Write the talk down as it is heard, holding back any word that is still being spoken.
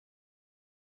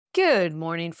Good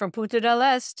morning from Punta del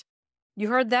Este. You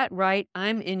heard that right.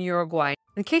 I'm in Uruguay.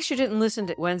 In case you didn't listen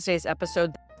to Wednesday's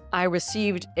episode, I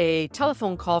received a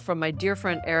telephone call from my dear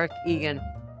friend Eric Egan.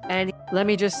 And let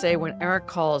me just say, when Eric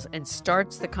calls and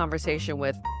starts the conversation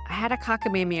with, I had a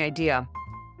cockamamie idea.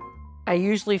 I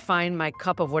usually find my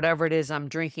cup of whatever it is I'm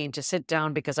drinking to sit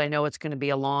down because I know it's going to be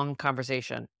a long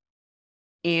conversation.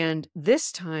 And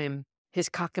this time, his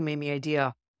cockamamie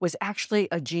idea was actually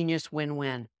a genius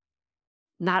win-win.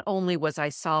 Not only was I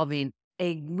solving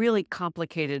a really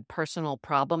complicated personal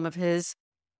problem of his,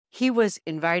 he was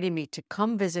inviting me to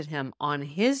come visit him on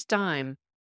his dime,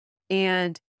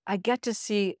 and I get to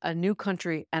see a new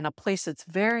country and a place that's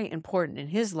very important in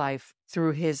his life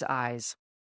through his eyes.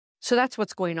 So that's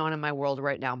what's going on in my world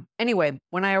right now. Anyway,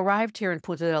 when I arrived here in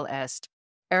Punta del Este,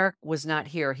 Eric was not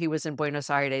here. He was in Buenos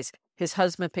Aires. His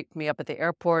husband picked me up at the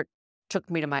airport,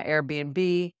 took me to my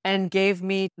Airbnb, and gave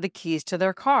me the keys to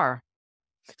their car.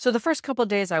 So the first couple of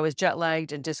days I was jet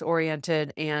lagged and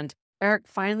disoriented, and Eric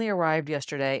finally arrived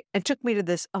yesterday and took me to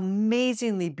this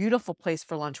amazingly beautiful place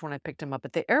for lunch when I picked him up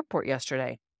at the airport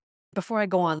yesterday. Before I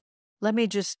go on, let me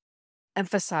just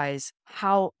emphasize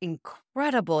how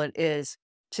incredible it is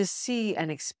to see and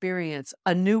experience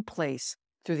a new place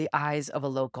through the eyes of a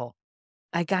local.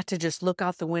 I got to just look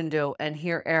out the window and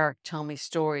hear Eric tell me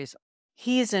stories.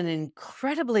 He is an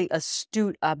incredibly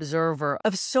astute observer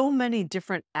of so many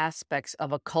different aspects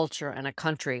of a culture and a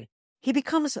country. He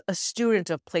becomes a student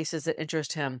of places that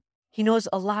interest him. He knows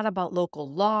a lot about local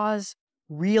laws,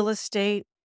 real estate,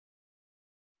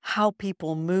 how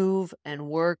people move and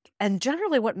work, and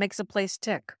generally what makes a place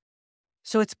tick.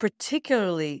 So it's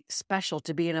particularly special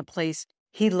to be in a place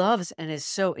he loves and is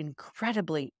so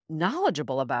incredibly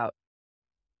knowledgeable about.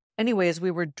 Anyway, as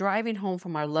we were driving home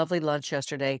from our lovely lunch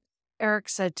yesterday, Eric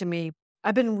said to me,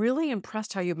 I've been really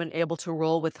impressed how you've been able to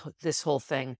roll with this whole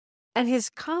thing. And his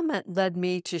comment led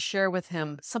me to share with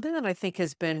him something that I think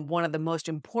has been one of the most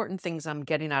important things I'm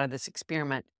getting out of this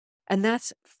experiment. And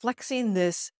that's flexing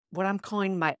this, what I'm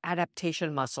calling my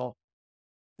adaptation muscle.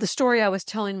 The story I was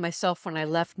telling myself when I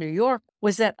left New York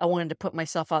was that I wanted to put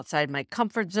myself outside my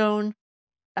comfort zone.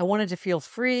 I wanted to feel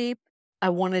free. I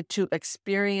wanted to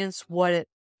experience what it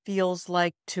feels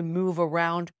like to move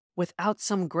around without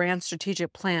some grand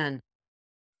strategic plan,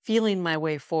 feeling my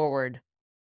way forward,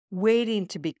 waiting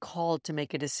to be called to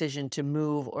make a decision to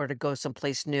move or to go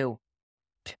someplace new.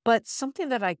 But something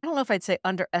that I don't know if I'd say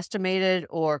underestimated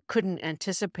or couldn't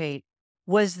anticipate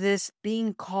was this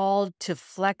being called to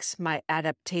flex my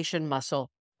adaptation muscle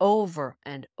over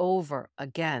and over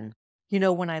again. You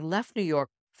know, when I left New York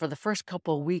for the first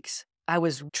couple of weeks, I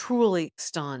was truly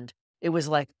stunned. It was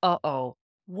like, uh-oh,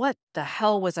 what the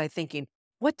hell was I thinking?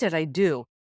 What did I do?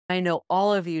 I know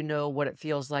all of you know what it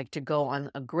feels like to go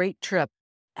on a great trip,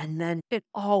 and then it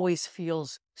always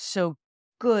feels so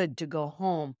good to go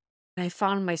home. And I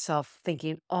found myself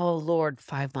thinking, oh, Lord,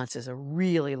 5 months is a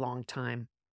really long time.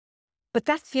 But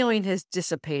that feeling has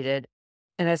dissipated.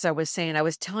 And as I was saying, I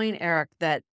was telling Eric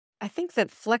that I think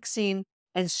that flexing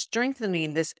and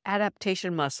strengthening this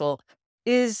adaptation muscle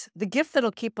is the gift that'll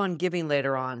keep on giving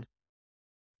later on.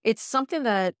 It's something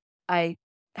that I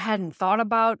hadn't thought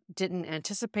about, didn't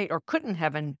anticipate, or couldn't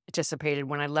have anticipated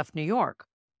when I left New York.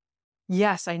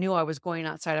 Yes, I knew I was going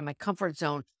outside of my comfort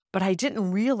zone, but I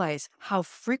didn't realize how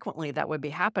frequently that would be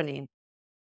happening.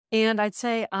 And I'd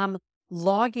say I'm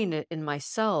logging it in my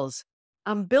cells.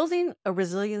 I'm building a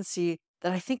resiliency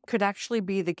that I think could actually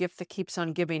be the gift that keeps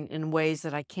on giving in ways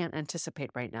that I can't anticipate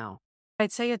right now.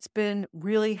 I'd say it's been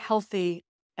really healthy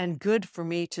and good for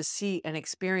me to see and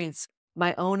experience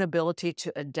my own ability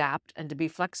to adapt and to be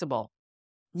flexible.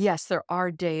 Yes, there are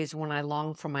days when I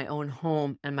long for my own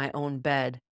home and my own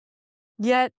bed.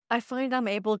 Yet I find I'm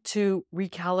able to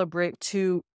recalibrate,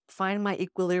 to find my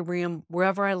equilibrium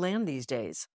wherever I land these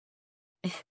days.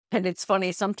 And it's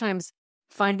funny, sometimes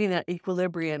finding that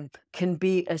equilibrium can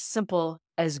be as simple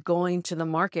as going to the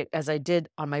market, as I did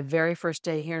on my very first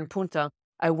day here in Punta.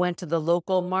 I went to the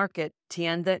local market,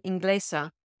 Tienda Inglesa,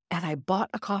 and I bought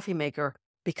a coffee maker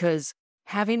because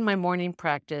having my morning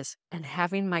practice and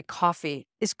having my coffee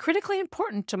is critically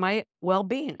important to my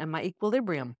well-being and my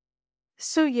equilibrium.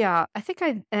 So yeah, I think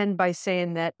I'd end by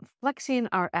saying that flexing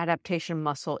our adaptation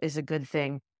muscle is a good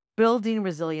thing. Building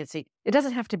resiliency. It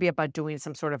doesn't have to be about doing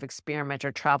some sort of experiment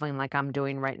or traveling like I'm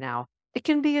doing right now. It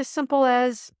can be as simple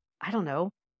as, I don't know,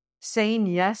 saying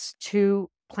yes to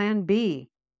plan B,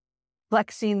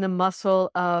 flexing the muscle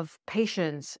of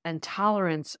patience and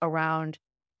tolerance around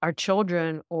our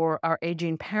children or our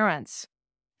aging parents,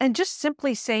 and just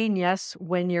simply saying yes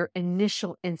when your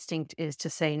initial instinct is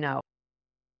to say no.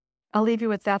 I'll leave you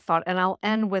with that thought, and I'll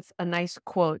end with a nice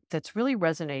quote that's really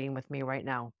resonating with me right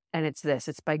now. And it's this.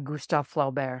 It's by Gustave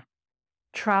Flaubert.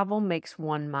 Travel makes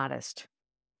one modest.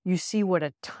 You see what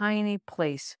a tiny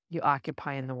place you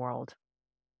occupy in the world.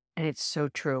 And it's so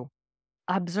true.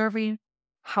 Observing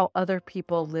how other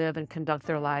people live and conduct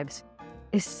their lives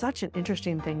is such an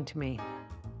interesting thing to me.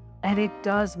 And it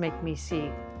does make me see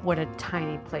what a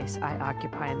tiny place I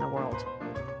occupy in the world.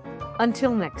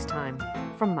 Until next time,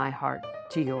 from my heart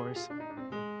to yours.